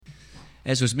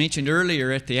As was mentioned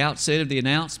earlier at the outset of the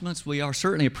announcements, we are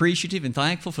certainly appreciative and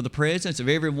thankful for the presence of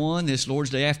everyone this Lord's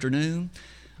Day afternoon.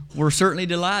 We're certainly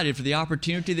delighted for the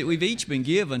opportunity that we've each been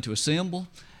given to assemble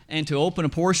and to open a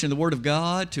portion of the Word of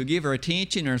God, to give our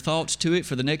attention and our thoughts to it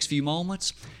for the next few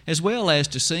moments, as well as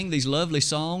to sing these lovely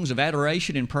songs of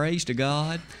adoration and praise to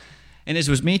God. And as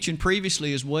was mentioned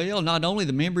previously as well, not only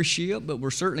the membership, but we're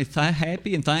certainly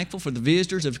happy and thankful for the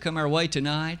visitors that have come our way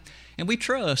tonight. And we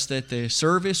trust that the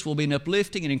service will be an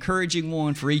uplifting and encouraging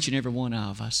one for each and every one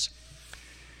of us.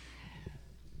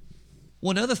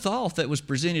 One other thought that was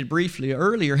presented briefly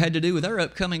earlier had to do with our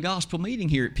upcoming gospel meeting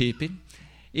here at Pippin.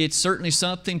 It's certainly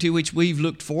something to which we've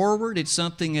looked forward. It's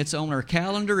something that's on our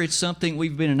calendar. It's something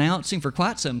we've been announcing for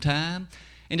quite some time.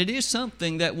 And it is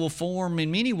something that will form in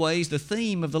many ways the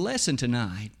theme of the lesson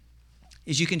tonight.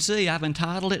 As you can see, I've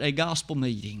entitled it A Gospel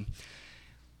Meeting.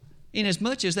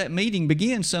 Inasmuch as that meeting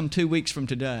begins some 2 weeks from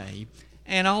today,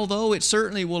 and although it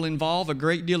certainly will involve a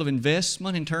great deal of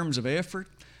investment in terms of effort,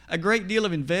 a great deal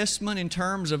of investment in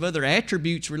terms of other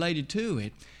attributes related to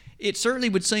it, it certainly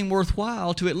would seem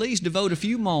worthwhile to at least devote a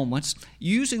few moments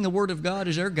using the Word of God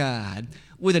as our guide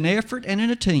with an effort and an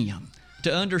attempt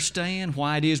to understand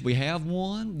why it is we have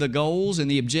one, the goals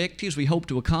and the objectives we hope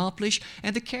to accomplish,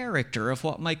 and the character of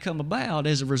what may come about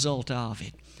as a result of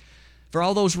it. For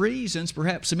all those reasons,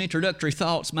 perhaps some introductory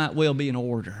thoughts might well be in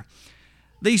order.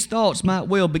 These thoughts might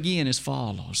well begin as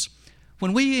follows.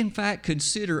 When we in fact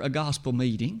consider a gospel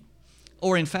meeting,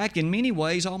 or in fact in many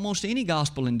ways almost any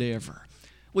gospel endeavor,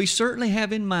 we certainly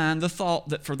have in mind the thought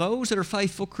that for those that are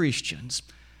faithful Christians,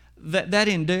 that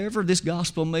endeavor, this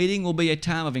gospel meeting, will be a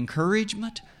time of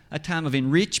encouragement, a time of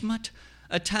enrichment,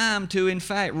 a time to in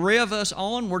fact rev us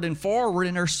onward and forward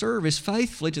in our service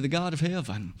faithfully to the God of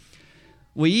heaven.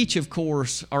 We each, of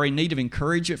course, are in need of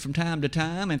encouragement from time to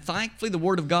time, and thankfully the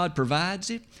Word of God provides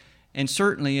it. And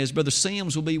certainly, as Brother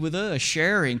Sims will be with us,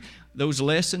 sharing those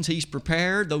lessons he's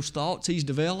prepared, those thoughts he's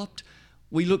developed,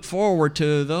 we look forward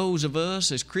to those of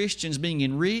us as Christians being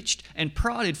enriched and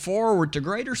prodded forward to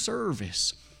greater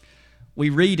service. We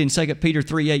read in 2 Peter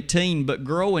 3:18, "But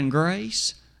grow in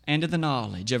grace and in the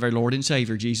knowledge of our Lord and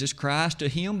Savior Jesus Christ. To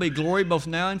Him be glory both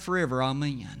now and forever.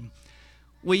 Amen."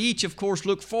 We each, of course,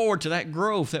 look forward to that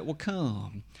growth that will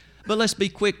come. But let's be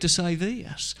quick to say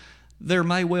this. There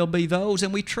may well be those,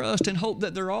 and we trust and hope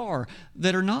that there are,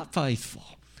 that are not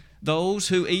faithful. Those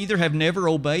who either have never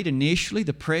obeyed initially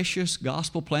the precious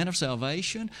gospel plan of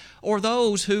salvation, or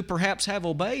those who perhaps have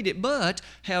obeyed it but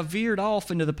have veered off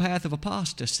into the path of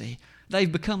apostasy.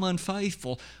 They've become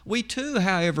unfaithful. We too,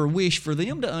 however, wish for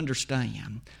them to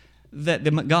understand that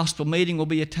the gospel meeting will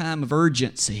be a time of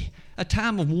urgency, a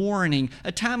time of warning,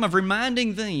 a time of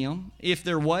reminding them, if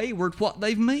they're wayward, what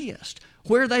they've missed,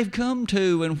 where they've come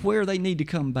to, and where they need to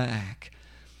come back.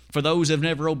 For those who have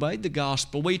never obeyed the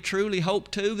gospel, we truly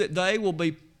hope too that they will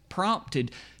be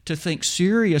prompted to think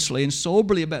seriously and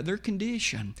soberly about their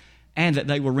condition, and that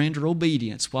they will render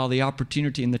obedience while the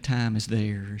opportunity and the time is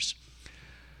theirs.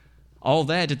 All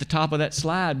that at the top of that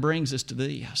slide brings us to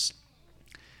this.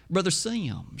 Brother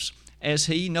Sims, as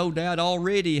he no doubt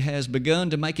already has begun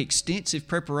to make extensive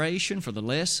preparation for the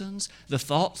lessons, the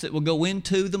thoughts that will go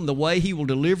into them, the way he will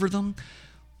deliver them,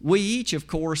 we each, of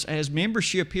course, as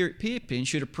membership here at Pippin,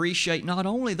 should appreciate not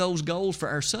only those goals for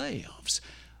ourselves,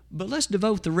 but let's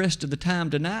devote the rest of the time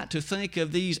tonight to think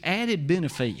of these added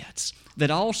benefits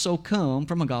that also come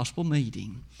from a gospel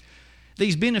meeting.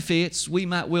 These benefits we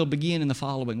might well begin in the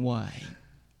following way.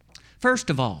 First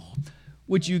of all,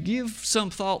 would you give some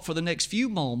thought for the next few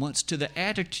moments to the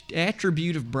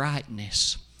attribute of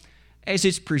brightness as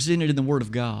it's presented in the Word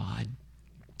of God?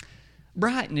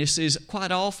 Brightness is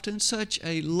quite often such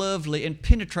a lovely and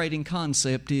penetrating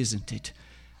concept, isn't it?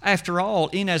 After all,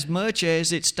 inasmuch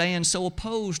as it stands so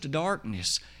opposed to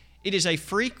darkness, it is a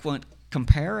frequent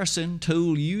comparison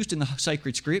tool used in the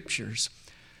sacred Scriptures.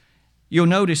 You'll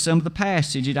notice some of the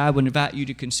passages I would invite you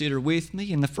to consider with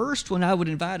me, and the first one I would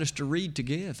invite us to read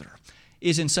together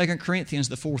is in 2 Corinthians,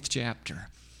 the 4th chapter.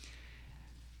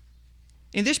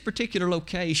 In this particular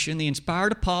location, the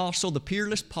inspired apostle, the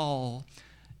peerless Paul,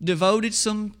 devoted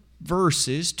some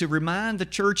verses to remind the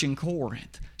church in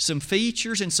Corinth some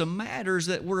features and some matters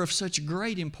that were of such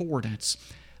great importance.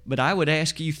 But I would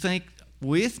ask you think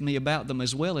with me about them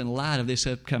as well in light of this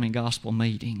upcoming gospel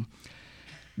meeting.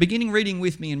 Beginning reading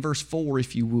with me in verse 4,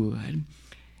 if you would.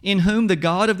 "In whom the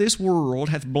God of this world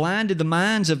hath blinded the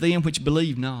minds of them which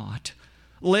believe not,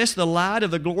 lest the light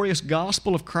of the glorious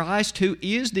gospel of Christ, who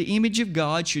is the image of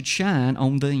God, should shine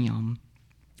on them.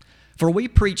 For we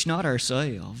preach not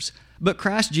ourselves, but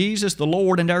Christ Jesus the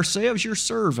Lord, and ourselves your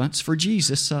servants for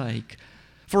Jesus' sake.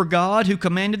 For God, who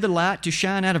commanded the light to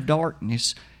shine out of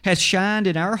darkness, has shined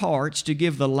in our hearts to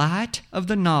give the light of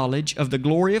the knowledge of the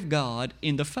glory of God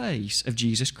in the face of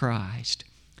Jesus Christ.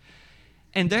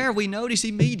 And there we notice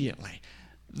immediately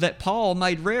that Paul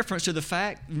made reference to the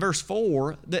fact in verse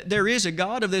 4 that there is a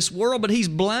God of this world, but He's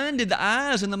blinded the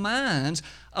eyes and the minds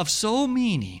of so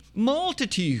many,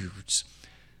 multitudes.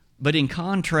 But in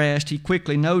contrast, he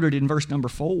quickly noted in verse number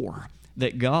 4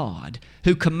 that God,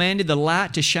 who commanded the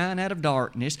light to shine out of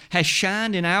darkness, has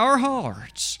shined in our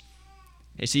hearts,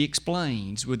 as he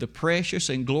explains, with the precious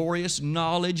and glorious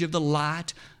knowledge of the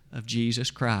light of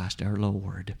Jesus Christ our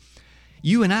Lord.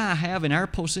 You and I have in our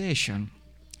possession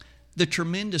the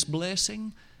tremendous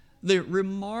blessing, the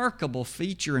remarkable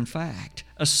feature and fact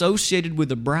associated with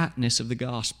the brightness of the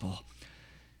gospel.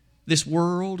 This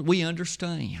world, we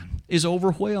understand, is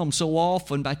overwhelmed so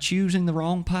often by choosing the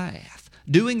wrong path,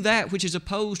 doing that which is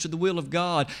opposed to the will of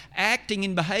God, acting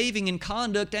and behaving in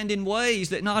conduct and in ways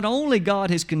that not only God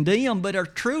has condemned, but are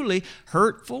truly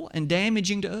hurtful and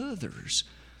damaging to others.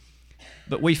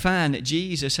 But we find that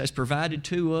Jesus has provided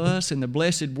to us in the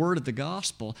blessed word of the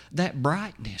gospel that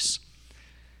brightness.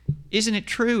 Isn't it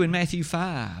true in Matthew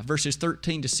 5, verses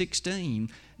 13 to 16,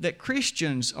 that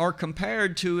Christians are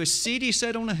compared to a city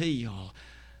set on a hill?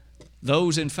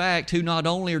 Those, in fact, who not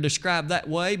only are described that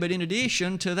way, but in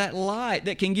addition to that light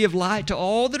that can give light to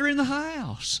all that are in the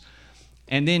house.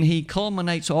 And then he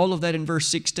culminates all of that in verse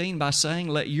 16 by saying,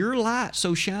 "Let your light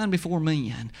so shine before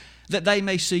men, that they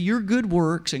may see your good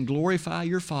works and glorify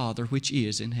your Father which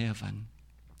is in heaven."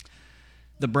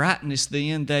 The brightness,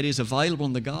 then, that is available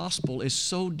in the gospel is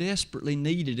so desperately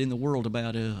needed in the world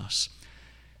about us.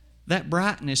 That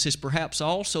brightness is perhaps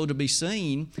also to be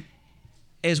seen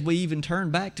as we even turn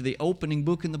back to the opening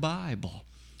book in the Bible.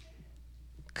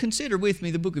 Consider with me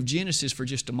the book of Genesis for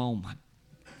just a moment.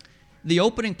 The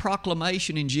opening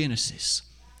proclamation in Genesis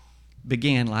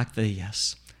began like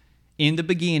this: "In the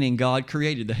beginning God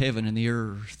created the heaven and the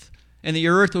earth. And the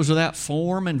earth was without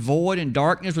form and void, and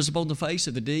darkness was upon the face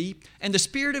of the deep. And the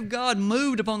Spirit of God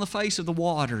moved upon the face of the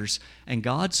waters. And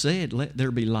God said, 'Let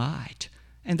there be light.'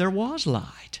 And there was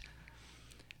light."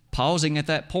 Pausing at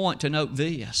that point to note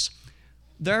this: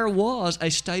 there was a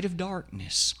state of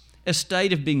darkness, a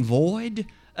state of being void,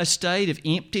 a state of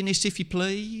emptiness, if you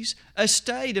please, a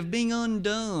state of being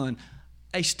undone,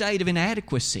 a state of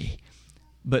inadequacy.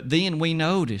 But then we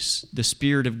notice the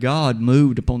Spirit of God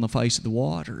moved upon the face of the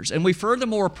waters. And we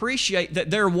furthermore appreciate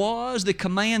that there was the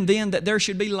command then that there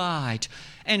should be light.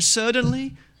 And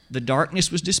suddenly the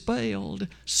darkness was dispelled.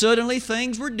 Suddenly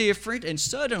things were different. And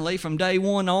suddenly from day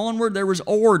one onward there was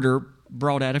order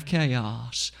brought out of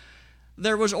chaos.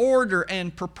 There was order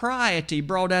and propriety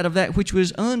brought out of that which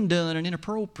was undone and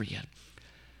inappropriate.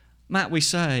 Might we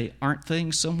say, aren't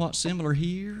things somewhat similar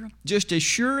here? Just as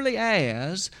surely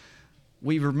as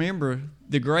we remember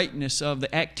the greatness of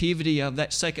the activity of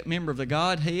that second member of the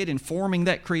Godhead in forming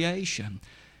that creation,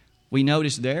 we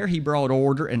notice there He brought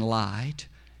order and light.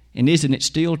 And isn't it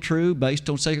still true, based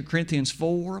on 2 Corinthians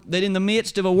 4, that in the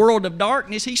midst of a world of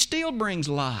darkness, He still brings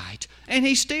light, and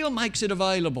He still makes it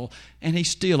available, and He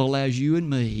still allows you and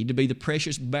me to be the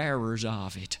precious bearers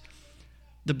of it?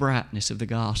 The brightness of the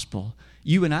gospel.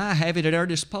 You and I have it at our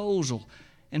disposal.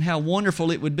 And how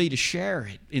wonderful it would be to share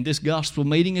it in this gospel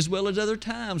meeting as well as other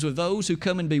times with those who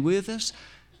come and be with us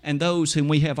and those whom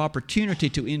we have opportunity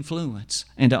to influence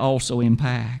and to also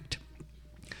impact.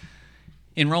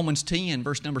 In Romans 10,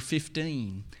 verse number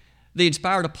 15, the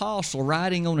inspired apostle,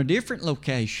 writing on a different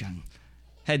location,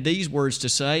 had these words to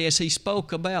say as he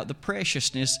spoke about the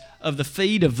preciousness of the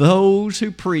feet of those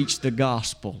who preach the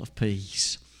gospel of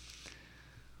peace.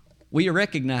 We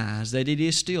recognize that it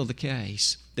is still the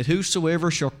case that whosoever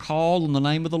shall call on the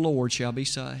name of the Lord shall be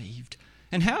saved.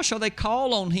 And how shall they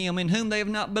call on Him in whom they have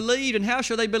not believed? And how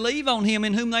shall they believe on Him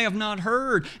in whom they have not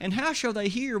heard? And how shall they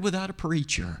hear without a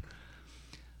preacher?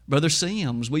 Brother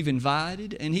Sims, we've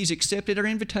invited, and he's accepted our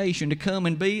invitation to come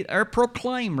and be our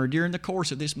proclaimer during the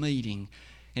course of this meeting.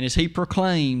 And as he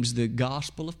proclaims the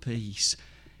gospel of peace,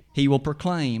 he will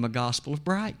proclaim a gospel of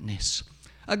brightness.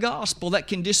 A gospel that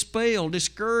can dispel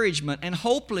discouragement and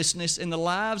hopelessness in the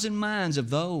lives and minds of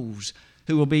those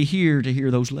who will be here to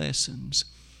hear those lessons.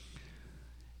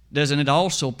 Doesn't it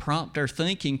also prompt our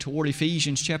thinking toward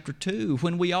Ephesians chapter 2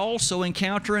 when we also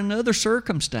encounter another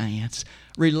circumstance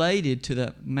related to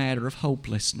the matter of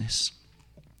hopelessness?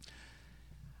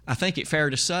 I think it fair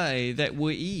to say that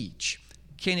we each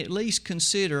can at least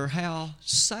consider how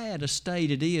sad a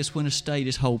state it is when a state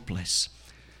is hopeless.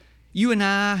 You and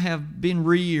I have been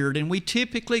reared, and we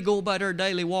typically go about our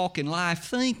daily walk in life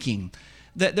thinking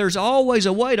that there's always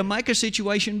a way to make a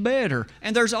situation better,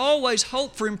 and there's always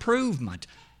hope for improvement.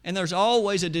 And there's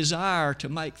always a desire to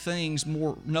make things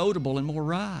more notable and more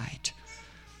right.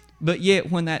 But yet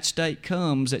when that state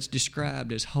comes, it's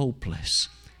described as hopeless.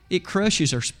 It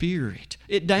crushes our spirit.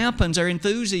 It dampens our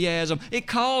enthusiasm. It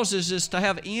causes us to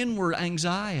have inward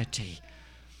anxiety.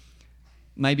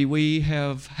 Maybe we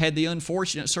have had the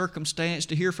unfortunate circumstance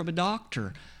to hear from a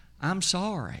doctor, "I'm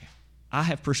sorry, I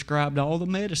have prescribed all the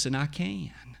medicine I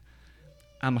can.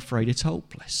 I'm afraid it's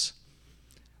hopeless."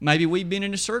 Maybe we've been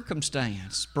in a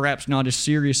circumstance, perhaps not as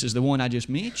serious as the one I just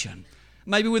mentioned.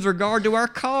 Maybe with regard to our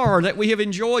car that we have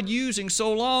enjoyed using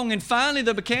so long, and finally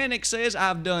the mechanic says,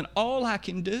 "I've done all I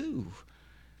can do."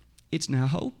 It's now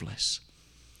hopeless.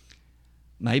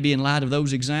 Maybe in light of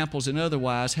those examples and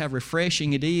otherwise, how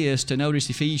refreshing it is to notice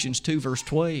Ephesians 2 verse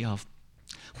 12.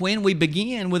 When we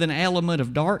begin with an element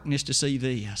of darkness to see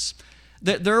this,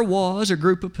 that there was a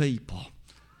group of people,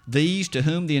 these to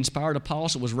whom the inspired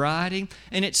apostle was writing,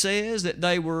 and it says that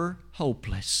they were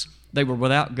hopeless. They were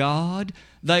without God.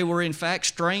 They were in fact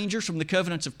strangers from the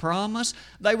covenants of promise.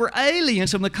 They were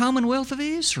aliens from the commonwealth of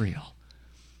Israel.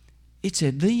 It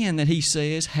said then that he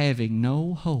says, having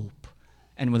no hope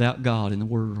and without God in the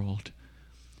world.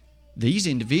 These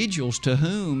individuals to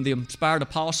whom the inspired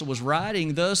apostle was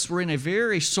writing thus were in a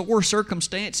very sore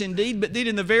circumstance indeed. But then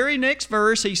in the very next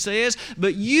verse he says,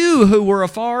 "But you who were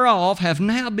afar off have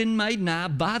now been made nigh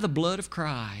by the blood of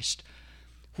Christ."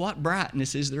 What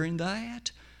brightness is there in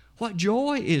that? What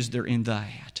joy is there in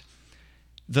that?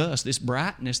 Thus, this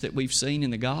brightness that we've seen in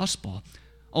the gospel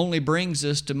only brings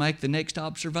us to make the next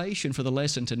observation for the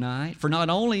lesson tonight. For not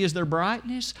only is there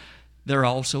brightness, there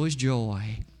also is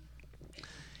joy.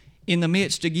 In the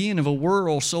midst again of a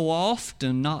world so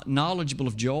often not knowledgeable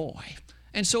of joy,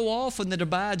 and so often that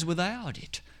abides without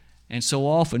it, and so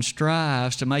often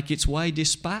strives to make its way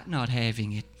despite not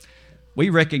having it,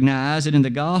 we recognize that in the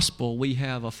gospel we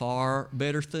have a far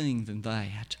better thing than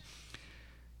that.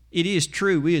 It is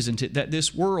true, isn't it, that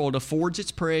this world affords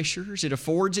its pressures, it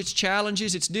affords its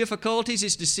challenges, its difficulties,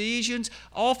 its decisions.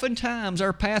 Oftentimes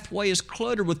our pathway is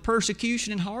cluttered with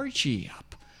persecution and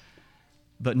hardship.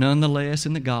 But nonetheless,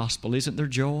 in the gospel, isn't there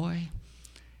joy?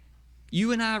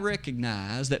 You and I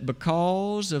recognize that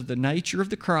because of the nature of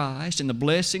the Christ and the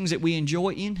blessings that we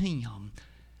enjoy in Him,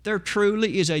 there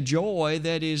truly is a joy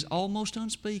that is almost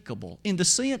unspeakable, in the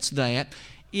sense that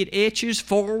it etches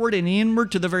forward and inward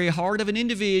to the very heart of an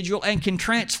individual and can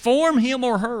transform him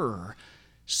or her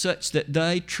such that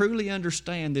they truly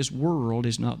understand this world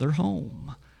is not their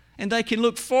home. And they can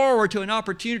look forward to an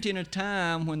opportunity and a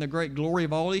time when the great glory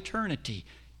of all eternity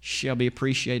shall be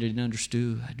appreciated and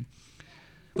understood.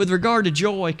 With regard to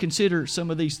joy, consider some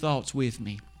of these thoughts with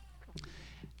me.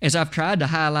 As I've tried to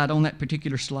highlight on that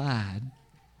particular slide,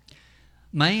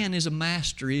 man is a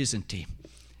master, isn't he,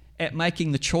 at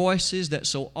making the choices that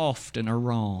so often are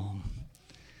wrong.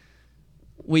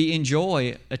 We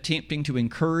enjoy attempting to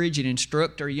encourage and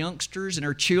instruct our youngsters and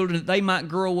our children that they might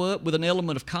grow up with an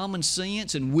element of common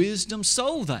sense and wisdom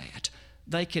so that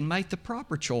they can make the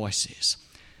proper choices.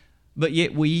 But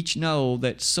yet we each know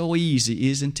that so easy,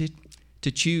 isn't it,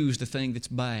 to choose the thing that's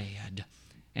bad.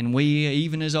 And we,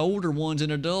 even as older ones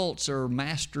and adults, are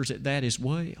masters at that as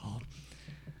well.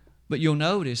 But you'll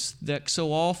notice that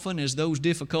so often as those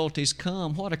difficulties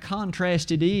come, what a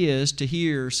contrast it is to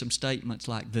hear some statements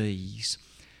like these.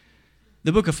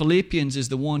 The book of Philippians is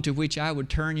the one to which I would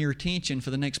turn your attention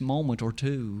for the next moment or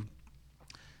two.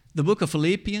 The book of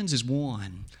Philippians is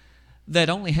one that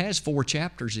only has 4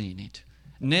 chapters in it.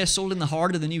 Nestled in the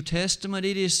heart of the New Testament,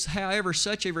 it is, however,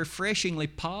 such a refreshingly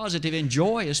positive and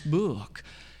joyous book.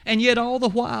 And yet all the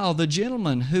while, the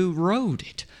gentleman who wrote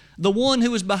it, the one who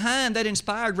was behind that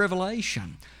inspired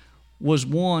revelation, was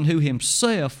one who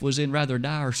himself was in rather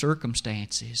dire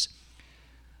circumstances.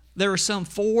 There are some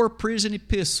 4 prison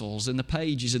epistles in the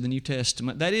pages of the New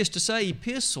Testament. That is to say,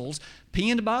 epistles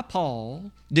penned by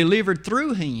Paul, delivered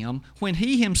through him when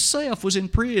he himself was in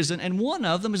prison, and one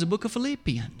of them is the book of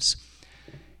Philippians.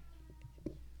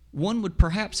 One would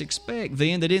perhaps expect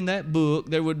then that in that book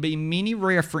there would be many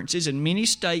references and many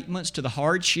statements to the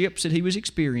hardships that he was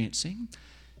experiencing,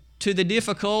 to the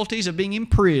difficulties of being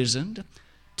imprisoned,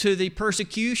 to the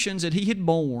persecutions that he had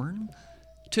borne,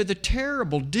 to the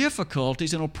terrible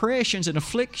difficulties and oppressions and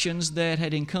afflictions that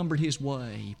had encumbered his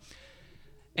way.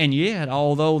 And yet,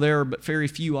 although there are but very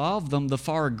few of them, the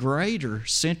far greater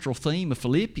central theme of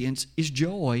Philippians is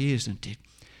joy, isn't it?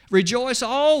 Rejoice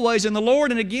always in the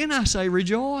Lord, and again I say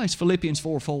rejoice, Philippians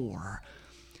 4:4.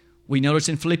 We notice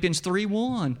in Philippians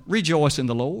 3:1, rejoice in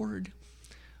the Lord.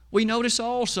 We notice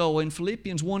also in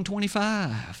Philippians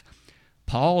 1:25,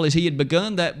 Paul, as he had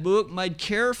begun that book, made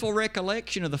careful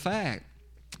recollection of the fact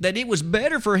that it was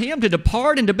better for him to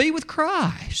depart and to be with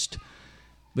Christ.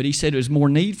 But he said it was more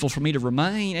needful for me to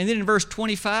remain. And then in verse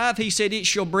 25, he said, it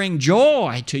shall bring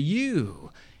joy to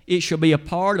you. It shall be a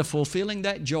part of fulfilling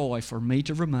that joy for me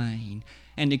to remain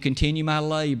and to continue my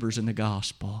labors in the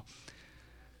gospel.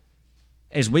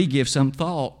 As we give some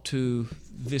thought to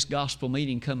this gospel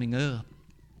meeting coming up,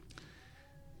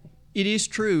 it is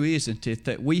true, isn't it,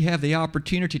 that we have the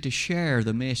opportunity to share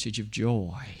the message of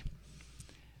joy.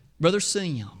 Brother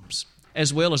Sims,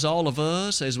 as well as all of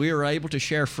us, as we are able to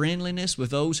share friendliness with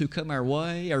those who come our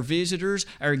way, our visitors,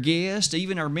 our guests,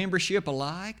 even our membership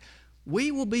alike, we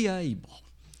will be able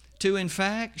to, in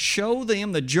fact, show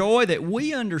them the joy that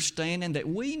we understand and that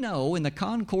we know in the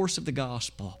concourse of the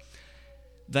gospel.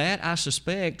 That, I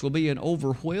suspect, will be an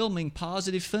overwhelming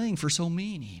positive thing for so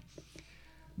many.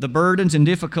 The burdens and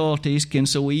difficulties can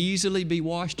so easily be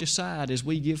washed aside as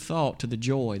we give thought to the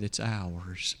joy that's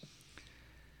ours.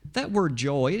 That word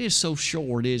joy, it is so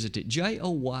short, isn't it?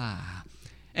 J-O-Y.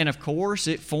 And of course,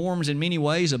 it forms in many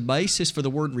ways a basis for the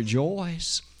word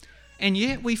rejoice. And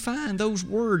yet we find those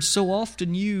words so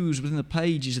often used within the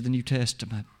pages of the New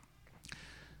Testament.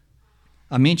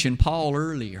 I mentioned Paul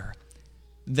earlier,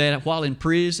 that while in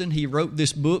prison he wrote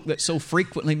this book that so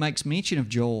frequently makes mention of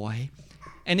joy.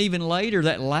 And even later,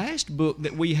 that last book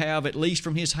that we have, at least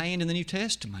from his hand in the New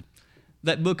Testament,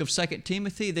 that book of 2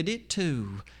 Timothy, that it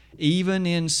too, even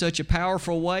in such a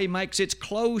powerful way, makes its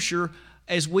closure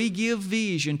as we give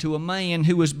vision to a man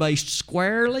who was based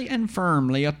squarely and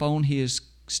firmly upon his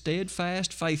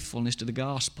steadfast faithfulness to the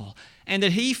gospel, and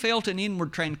that he felt an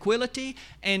inward tranquility,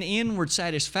 an inward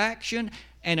satisfaction,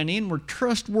 and an inward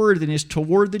trustworthiness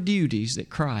toward the duties that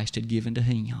Christ had given to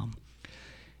him.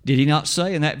 Did he not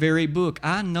say in that very book,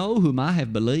 I know whom I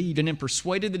have believed, and am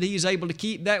persuaded that he is able to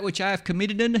keep that which I have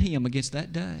committed unto him against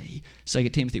that day? 2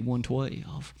 Timothy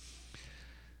 1:12.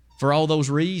 For all those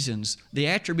reasons, the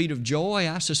attribute of joy,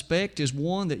 I suspect, is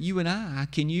one that you and I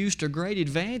can use to great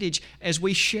advantage as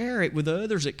we share it with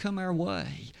others that come our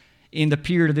way in the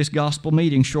period of this gospel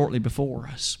meeting shortly before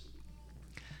us.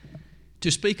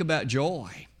 To speak about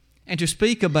joy and to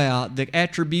speak about the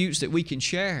attributes that we can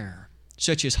share,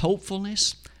 such as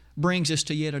hopefulness, brings us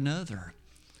to yet another.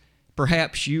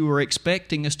 Perhaps you are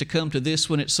expecting us to come to this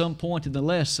one at some point in the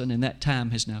lesson, and that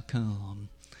time has now come.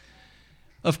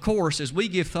 Of course, as we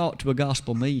give thought to a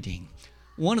gospel meeting,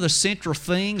 one of the central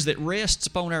things that rests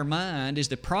upon our mind is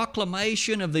the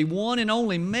proclamation of the one and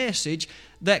only message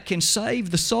that can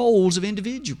save the souls of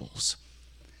individuals.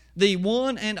 The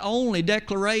one and only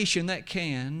declaration that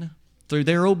can, through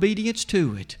their obedience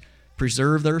to it,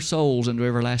 preserve their souls unto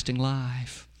everlasting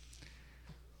life.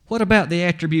 What about the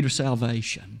attribute of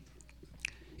salvation?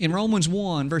 In Romans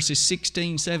 1, verses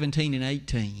 16, 17, and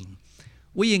 18,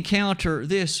 we encounter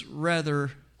this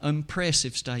rather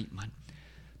impressive statement.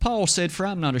 Paul said, For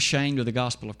I am not ashamed of the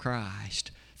gospel of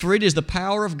Christ, for it is the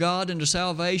power of God unto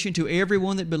salvation to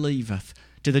everyone that believeth,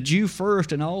 to the Jew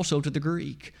first and also to the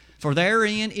Greek. For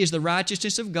therein is the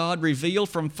righteousness of God revealed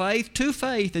from faith to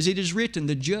faith, as it is written,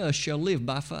 the just shall live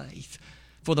by faith.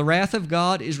 For the wrath of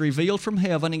God is revealed from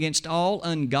heaven against all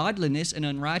ungodliness and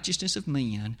unrighteousness of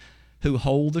men who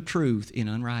hold the truth in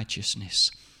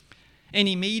unrighteousness. And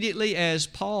immediately as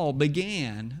Paul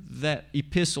began that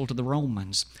epistle to the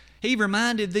Romans, he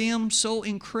reminded them so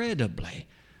incredibly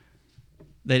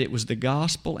that it was the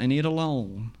gospel and it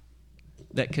alone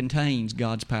that contains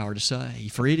God's power to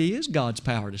save. For it is God's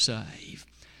power to save.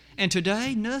 And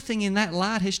today, nothing in that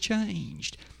light has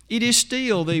changed. It is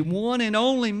still the one and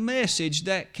only message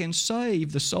that can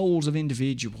save the souls of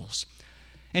individuals.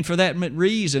 And for that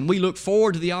reason, we look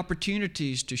forward to the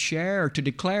opportunities to share, to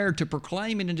declare, to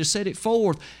proclaim it, and to set it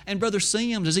forth. And Brother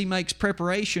Sims, as he makes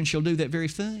preparation, shall do that very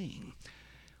thing.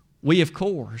 We, of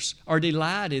course, are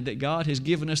delighted that God has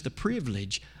given us the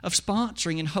privilege of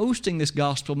sponsoring and hosting this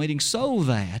gospel meeting so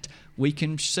that we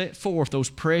can set forth those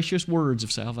precious words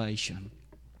of salvation.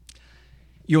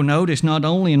 You'll notice not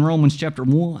only in Romans chapter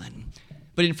 1,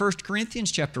 but in 1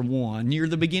 Corinthians chapter 1, near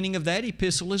the beginning of that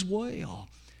epistle as well.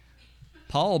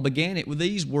 Paul began it with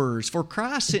these words, For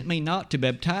Christ sent me not to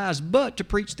baptize, but to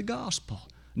preach the gospel,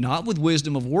 not with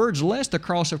wisdom of words, lest the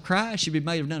cross of Christ should be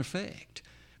made of none effect.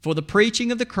 For the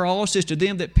preaching of the cross is to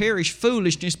them that perish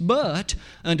foolishness, but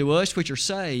unto us which are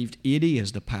saved it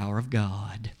is the power of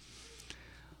God.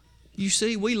 You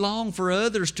see, we long for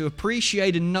others to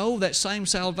appreciate and know that same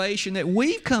salvation that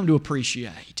we've come to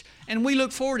appreciate. And we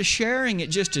look forward to sharing it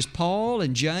just as Paul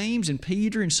and James and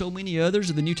Peter and so many others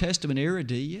of the New Testament era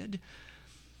did.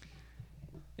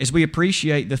 As we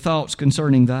appreciate the thoughts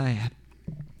concerning that,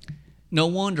 no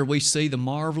wonder we see the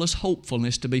marvelous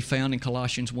hopefulness to be found in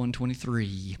Colossians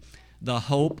 1:23. the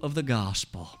hope of the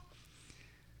gospel.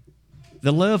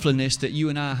 The loveliness that you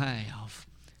and I have.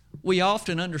 We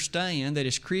often understand that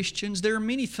as Christians, there are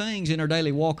many things in our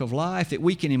daily walk of life that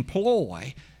we can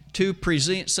employ to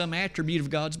present some attribute of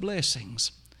God's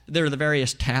blessings. There are the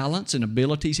various talents and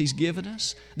abilities He's given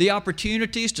us, the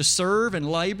opportunities to serve and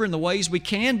labor in the ways we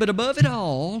can, but above it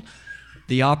all,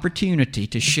 the opportunity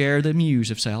to share the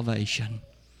news of salvation.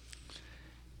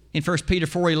 In 1 Peter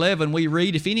 4:11, we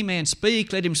read, "If any man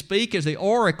speak, let him speak as the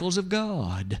oracles of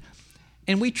God."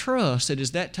 And we trust that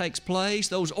as that takes place,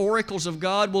 those oracles of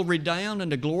God will redound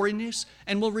unto gloriness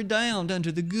and will redound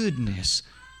unto the goodness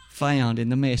found in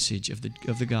the message of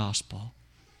the gospel.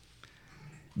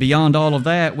 Beyond all of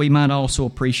that, we might also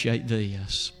appreciate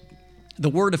this. The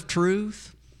word of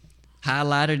truth,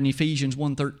 highlighted in Ephesians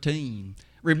 1:13,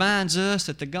 reminds us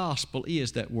that the gospel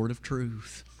is that word of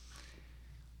truth.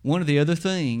 One of the other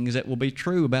things that will be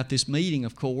true about this meeting,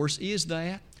 of course, is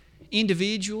that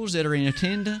individuals that are in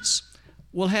attendance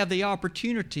will have the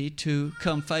opportunity to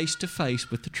come face to face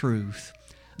with the truth.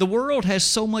 The world has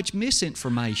so much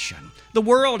misinformation. The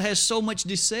world has so much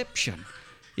deception.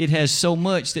 It has so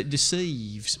much that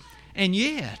deceives. And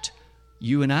yet,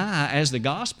 you and I, as the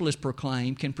gospel is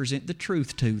proclaimed, can present the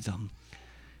truth to them.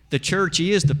 The church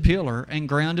is the pillar and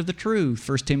ground of the truth,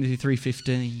 1 Timothy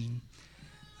 3:15.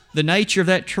 The nature of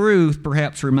that truth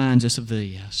perhaps reminds us of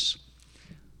this.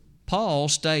 Paul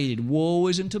stated, "Woe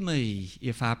is unto me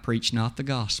if I preach not the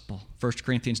gospel," 1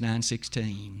 Corinthians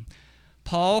 9:16.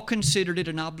 Paul considered it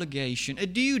an obligation, a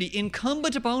duty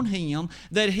incumbent upon him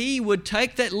that he would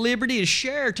take that liberty to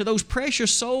share to those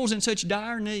precious souls in such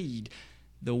dire need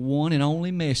the one and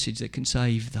only message that can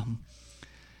save them.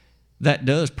 That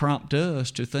does prompt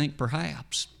us to think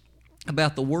perhaps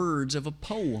about the words of a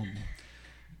poem.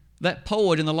 That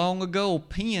poet in the long ago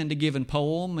penned a given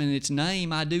poem, and its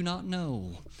name I do not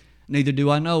know. Neither do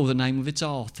I know the name of its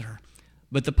author.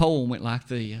 But the poem went like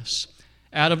this: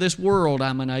 "Out of this world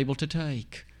I'm unable to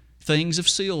take things of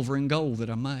silver and gold that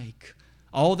I make.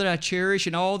 All that I cherish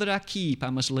and all that I keep I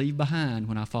must leave behind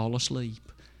when I fall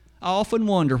asleep. I often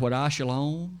wonder what I shall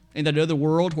own in that other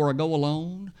world where I go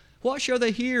alone. What shall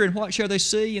they hear and what shall they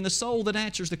see in the soul that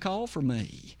answers the call for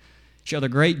me? Shall the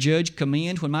great judge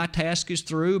commend when my task is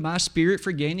through my spirit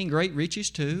for gaining great riches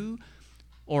too?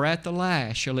 Or at the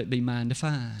last shall it be mine to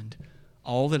find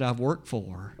all that I've worked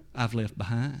for I've left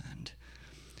behind?"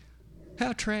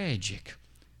 How tragic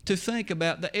to think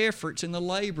about the efforts and the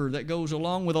labor that goes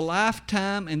along with a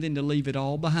lifetime and then to leave it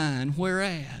all behind,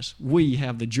 whereas we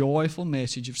have the joyful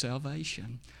message of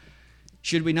salvation.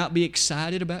 Should we not be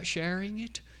excited about sharing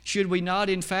it? Should we not,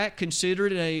 in fact, consider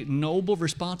it a noble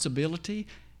responsibility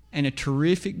and a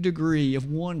terrific degree of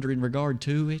wonder in regard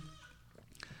to it?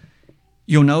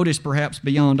 You'll notice perhaps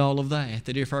beyond all of that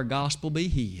if our gospel be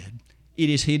hid, it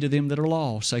is hid to them that are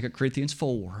lost, 2 Corinthians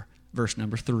 4, verse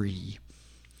number 3.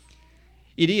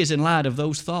 It is in light of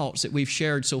those thoughts that we've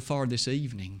shared so far this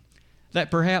evening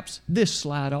that perhaps this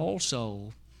slide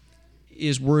also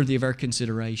is worthy of our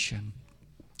consideration.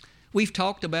 We've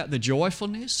talked about the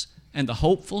joyfulness and the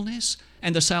hopefulness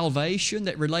and the salvation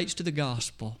that relates to the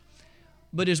gospel.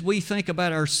 But as we think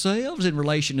about ourselves in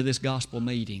relation to this gospel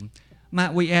meeting,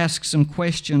 might we ask some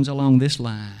questions along this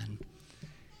line?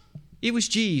 It was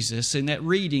Jesus in that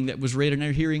reading that was read in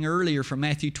our hearing earlier from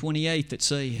Matthew 28 that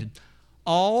said,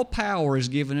 "All power is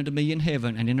given unto me in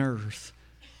heaven and in earth.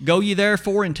 Go ye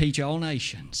therefore and teach all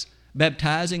nations,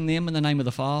 baptizing them in the name of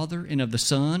the Father and of the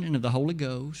Son and of the Holy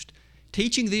Ghost,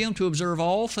 teaching them to observe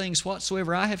all things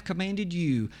whatsoever I have commanded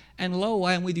you, and lo,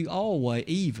 I am with you always,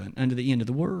 even unto the end of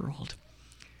the world."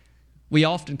 We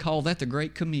often call that the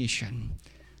Great Commission.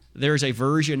 There's a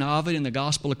version of it in the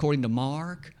Gospel according to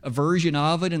Mark, a version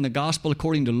of it in the Gospel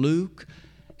according to Luke,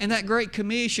 and that Great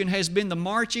Commission has been the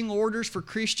marching orders for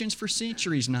Christians for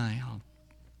centuries now.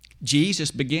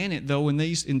 Jesus began it, though, in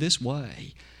this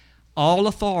way. "All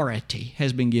authority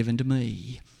has been given to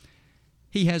me."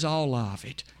 He has all of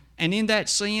it. And in that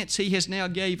sense, He has now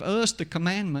gave us the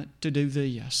commandment to do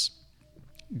this: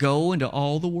 go into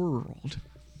all the world,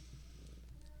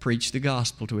 preach the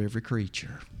gospel to every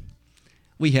creature.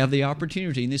 We have the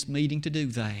opportunity in this meeting to do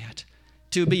that,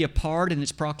 to be a part in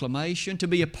its proclamation, to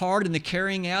be a part in the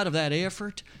carrying out of that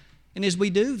effort. And as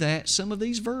we do that, some of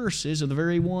these verses are the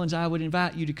very ones I would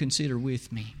invite you to consider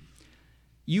with me.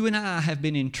 You and I have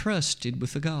been entrusted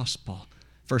with the gospel.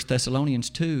 1 Thessalonians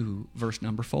 2, verse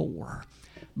number 4.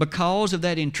 Because of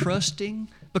that entrusting,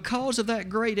 because of that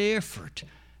great effort,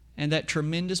 and that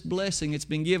tremendous blessing that's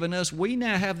been given us, we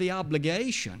now have the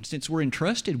obligation, since we're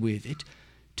entrusted with it,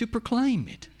 to proclaim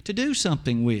it, to do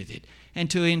something with it, and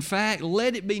to, in fact,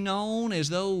 let it be known as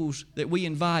those that we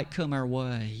invite come our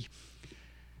way.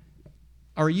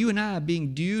 Are you and I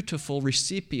being dutiful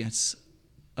recipients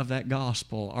of that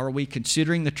gospel? Are we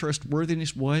considering the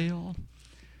trustworthiness well?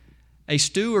 A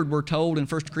steward, we're told in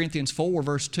 1 Corinthians 4,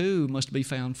 verse 2, must be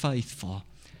found faithful.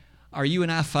 Are you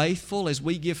and I faithful as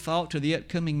we give thought to the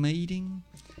upcoming meeting?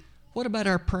 What about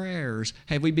our prayers?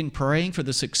 Have we been praying for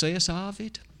the success of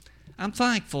it? I'm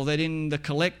thankful that in the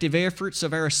collective efforts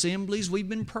of our assemblies, we've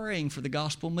been praying for the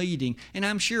gospel meeting, and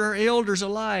I'm sure our elders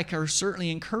alike are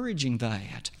certainly encouraging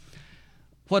that.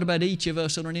 What about each of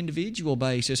us on an individual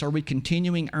basis? Are we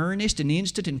continuing earnest and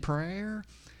instant in prayer?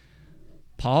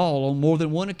 Paul, on more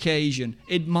than one occasion,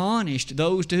 admonished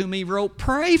those to whom he wrote,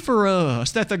 "Pray for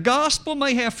us, that the gospel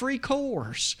may have free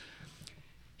course."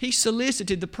 He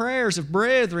solicited the prayers of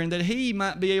brethren that he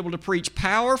might be able to preach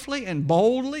powerfully and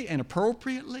boldly and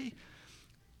appropriately.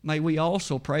 May we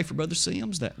also pray for Brother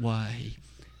Sims that way.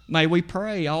 May we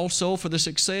pray also for the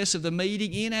success of the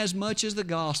meeting, inasmuch as the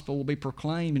gospel will be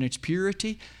proclaimed in its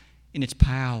purity, in its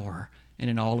power, and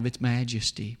in all of its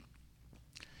majesty.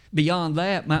 Beyond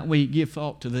that, might we give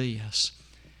thought to this?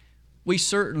 We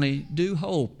certainly do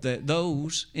hope that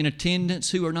those in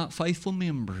attendance who are not faithful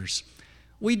members,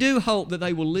 we do hope that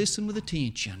they will listen with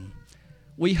attention.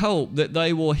 We hope that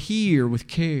they will hear with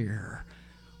care.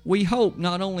 We hope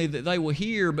not only that they will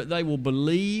hear, but they will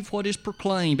believe what is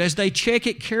proclaimed as they check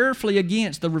it carefully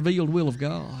against the revealed will of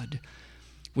God.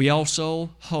 We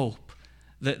also hope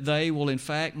that they will in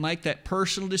fact make that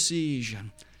personal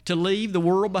decision to leave the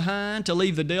world behind, to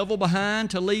leave the devil behind,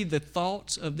 to leave the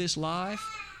thoughts of this life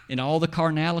and all the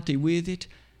carnality with it,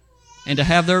 and to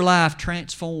have their life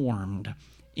transformed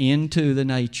into the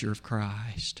nature of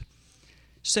Christ.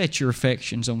 Set your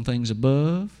affections on things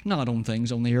above, not on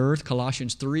things on the earth.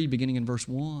 Colossians 3, beginning in verse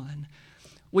 1.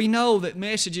 We know that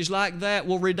messages like that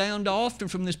will redound often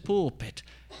from this pulpit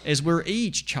as we're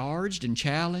each charged and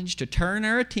challenged to turn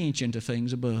our attention to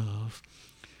things above.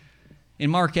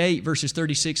 In Mark 8, verses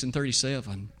 36 and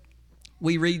 37,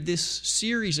 we read this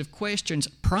series of questions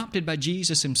prompted by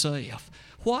Jesus himself.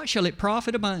 What shall it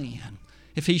profit a man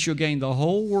if he shall gain the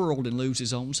whole world and lose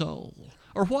his own soul?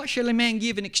 Or what shall a man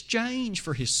give in exchange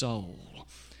for his soul?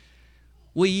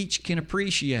 We each can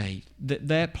appreciate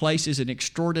that places an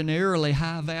extraordinarily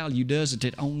high value, doesn't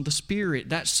it, on the spirit,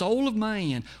 that soul of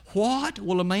man. What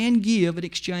will a man give in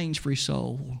exchange for his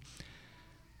soul?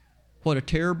 What a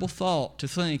terrible thought to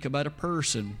think about a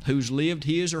person who's lived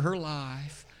his or her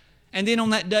life, and then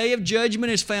on that day of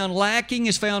judgment is found lacking,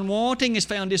 is found wanting, is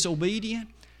found disobedient.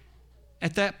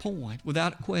 At that point,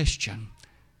 without question,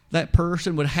 that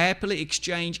person would happily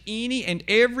exchange any and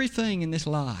everything in this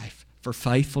life for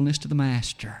faithfulness to the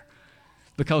Master.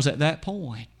 Because at that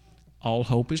point, all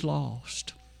hope is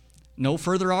lost. No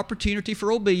further opportunity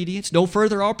for obedience, no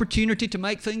further opportunity to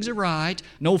make things right,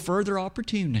 no further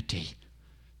opportunity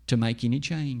to make any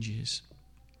changes.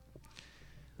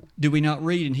 Do we not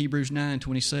read in Hebrews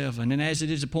 9:27, "And as it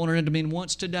is appointed unto men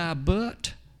once to die,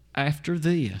 but after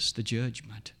this, the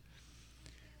judgment."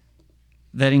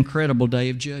 That incredible day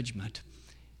of judgment.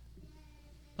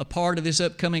 A part of this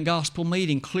upcoming gospel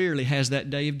meeting clearly has that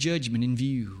day of judgment in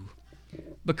view.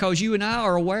 Because you and I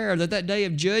are aware that that day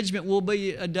of judgment will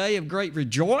be a day of great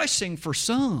rejoicing for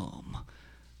some,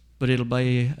 but it'll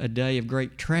be a day of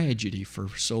great tragedy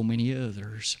for so many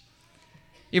others.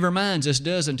 It reminds us,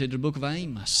 doesn't it, of the book of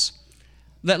Amos?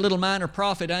 That little minor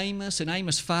prophet Amos in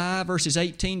Amos 5, verses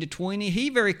 18 to 20, he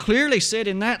very clearly said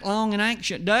in that long and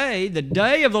ancient day, the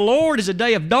day of the Lord is a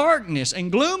day of darkness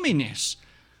and gloominess.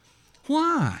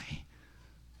 Why?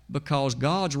 Because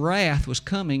God's wrath was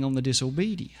coming on the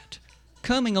disobedient,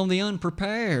 coming on the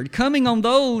unprepared, coming on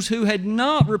those who had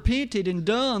not repented and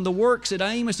done the works that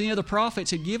Amos and the other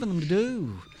prophets had given them to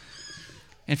do.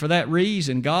 And for that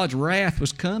reason, God's wrath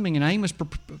was coming, and Amos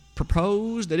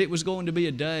proposed that it was going to be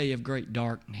a day of great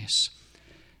darkness.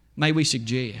 May we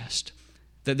suggest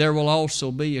that there will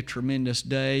also be a tremendous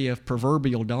day of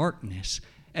proverbial darkness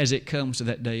as it comes to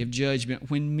that day of judgment,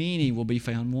 when many will be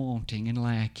found wanting and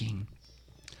lacking.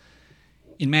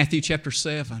 In Matthew chapter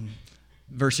 7,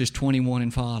 verses 21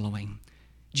 and following,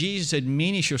 Jesus said,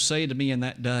 "Many shall say to me in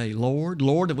that day, Lord,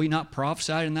 Lord, have we not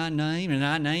prophesied in thy name, and in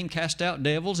thy name cast out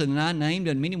devils, and in thy name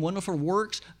done many wonderful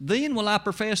works? Then will I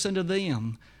profess unto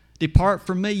them, Depart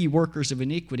from me, you workers of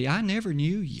iniquity. I never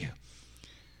knew you."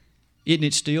 Isn't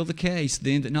it still the case,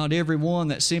 then, that not everyone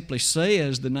that simply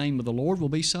says the name of the Lord will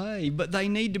be saved, but they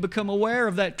need to become aware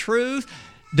of that truth,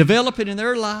 develop it in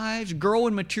their lives, grow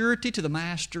in maturity to the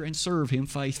Master, and serve Him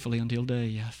faithfully until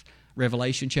death?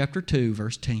 Revelation chapter 2,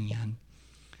 verse 10.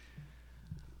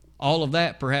 All of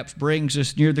that perhaps brings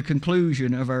us near the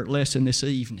conclusion of our lesson this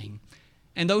evening.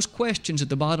 And those questions at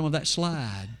the bottom of that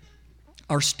slide,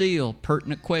 are still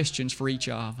pertinent questions for each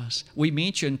of us. We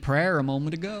mentioned prayer a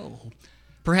moment ago.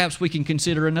 Perhaps we can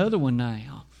consider another one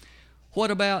now.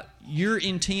 What about your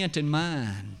intent and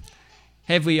mine?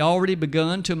 Have we already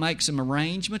begun to make some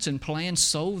arrangements and plans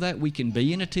so that we can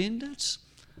be in attendance?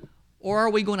 Or are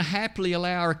we going to happily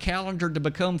allow our calendar to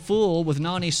become full with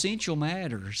non-essential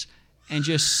matters and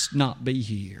just not be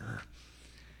here?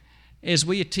 As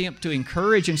we attempt to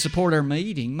encourage and support our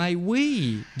meeting, may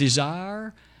we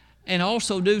desire and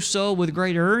also do so with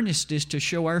great earnestness to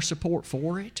show our support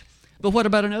for it. But what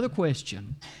about another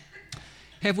question?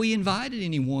 Have we invited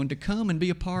anyone to come and be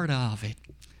a part of it?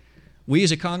 We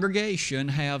as a congregation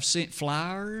have sent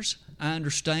flyers, I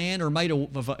understand, or made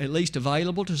at least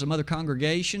available to some other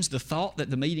congregations the thought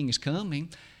that the meeting is coming,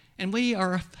 and we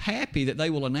are happy that they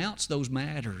will announce those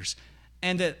matters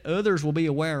and that others will be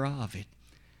aware of it.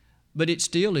 But it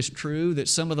still is true that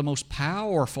some of the most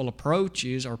powerful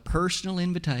approaches are personal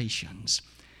invitations.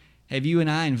 Have you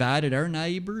and I invited our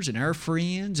neighbors and our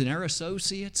friends and our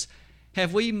associates?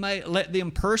 Have we let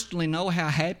them personally know how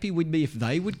happy we'd be if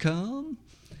they would come?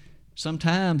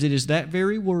 Sometimes it is that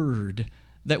very word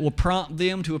that will prompt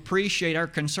them to appreciate our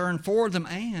concern for them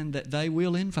and that they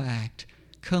will, in fact,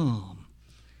 come.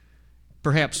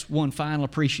 Perhaps one final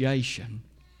appreciation.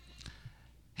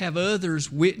 Have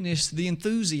others witness the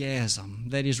enthusiasm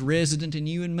that is resident in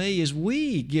you and me as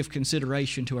we give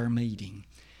consideration to our meeting?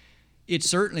 It's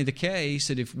certainly the case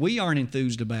that if we aren't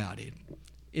enthused about it,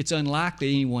 it's unlikely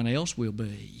anyone else will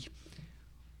be.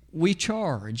 We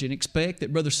charge and expect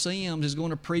that Brother Sims is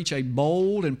going to preach a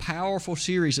bold and powerful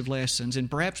series of lessons, and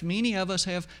perhaps many of us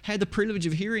have had the privilege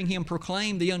of hearing him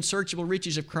proclaim the unsearchable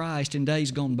riches of Christ in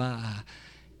days gone by,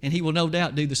 and he will no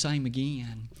doubt do the same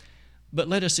again. But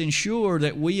let us ensure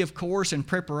that we, of course, in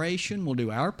preparation will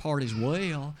do our part as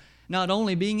well, not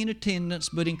only being in attendance,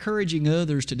 but encouraging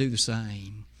others to do the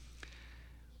same.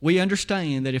 We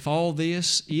understand that if all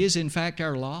this is in fact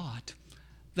our lot,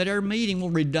 that our meeting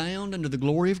will redound unto the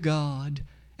glory of God,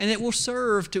 and it will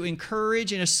serve to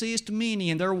encourage and assist many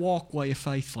in their walkway of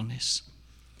faithfulness.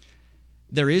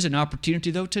 There is an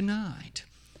opportunity, though, tonight.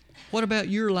 What about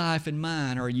your life and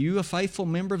mine? Are you a faithful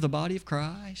member of the body of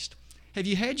Christ? Have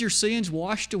you had your sins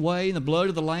washed away in the blood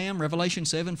of the Lamb, Revelation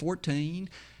 7:14?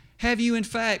 Have you, in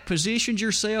fact, positioned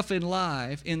yourself in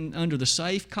life under the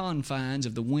safe confines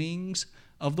of the wings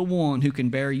of the one who can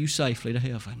bear you safely to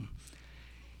heaven?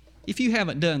 If you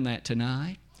haven't done that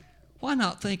tonight, why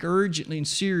not think urgently and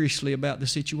seriously about the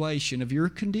situation of your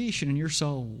condition and your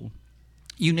soul?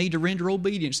 You need to render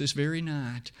obedience this very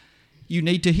night. You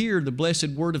need to hear the blessed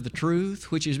word of the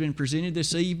truth, which has been presented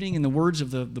this evening in the words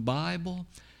of the Bible.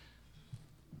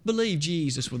 Believe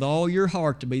Jesus with all your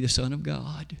heart to be the Son of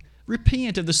God.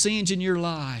 Repent of the sins in your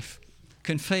life.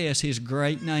 Confess His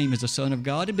great name as the Son of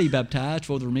God and be baptized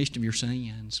for the remission of your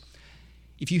sins.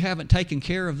 If you haven't taken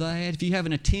care of that, if you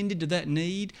haven't attended to that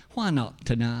need, why not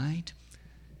tonight?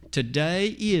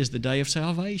 Today is the day of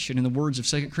salvation in the words of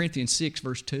 2 Corinthians 6,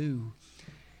 verse 2.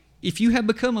 If you have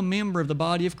become a member of the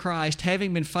body of Christ,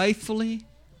 having been faithfully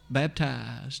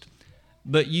baptized,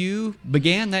 but you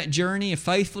began that journey of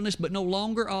faithfulness but no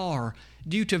longer are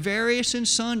due to various and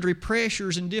sundry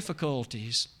pressures and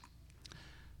difficulties,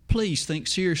 please think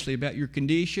seriously about your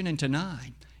condition. And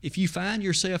tonight, if you find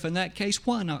yourself in that case,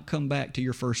 why not come back to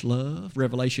your first love,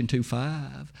 Revelation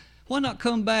 2:5? Why not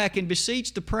come back and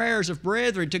beseech the prayers of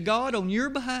brethren to God on your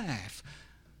behalf,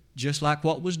 just like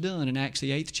what was done in Acts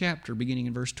the 8th chapter, beginning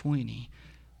in verse 20.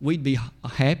 We'd be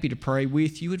happy to pray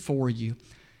with you and for you.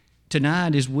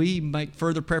 Tonight, as we make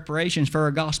further preparations for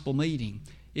our gospel meeting,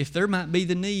 if there might be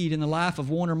the need in the life of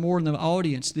one or more in the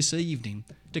audience this evening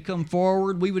to come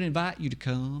forward, we would invite you to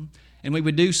come, and we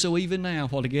would do so even now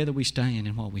while together we stand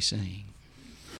and while we sing.